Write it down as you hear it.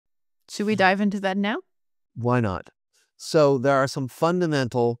Should we dive into that now? Why not? So there are some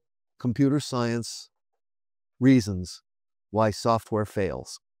fundamental computer science reasons why software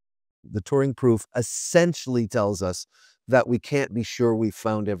fails. The Turing proof essentially tells us that we can't be sure we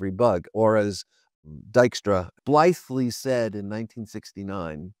found every bug, or as Dijkstra blithely said in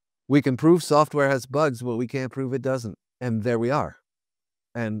 1969, we can prove software has bugs, but we can't prove it doesn't. And there we are.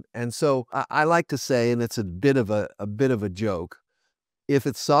 And so I like to say, and it's a bit of a joke, if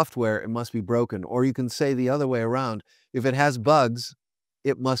it's software, it must be broken. Or you can say the other way around, if it has bugs,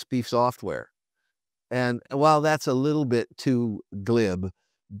 it must be software. And while that's a little bit too glib,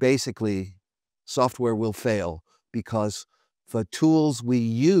 basically software will fail because the tools we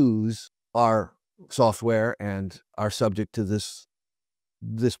use are software and are subject to this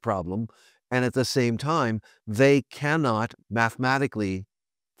problem. And at the same time, they cannot mathematically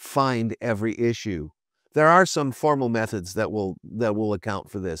find every issue. There are some formal methods that will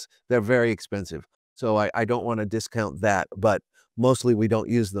account for this. They're very expensive. So I don't want to discount that, but mostly we don't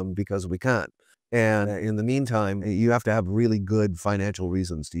use them because we can't. And in the meantime, you have to have really good financial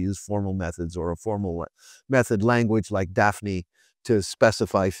reasons to use formal methods or a formal method language like Daphne to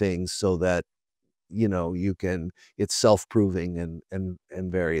specify things so that, you know, it's self-proving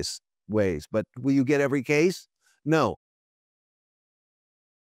in various ways. But will you get every case? No.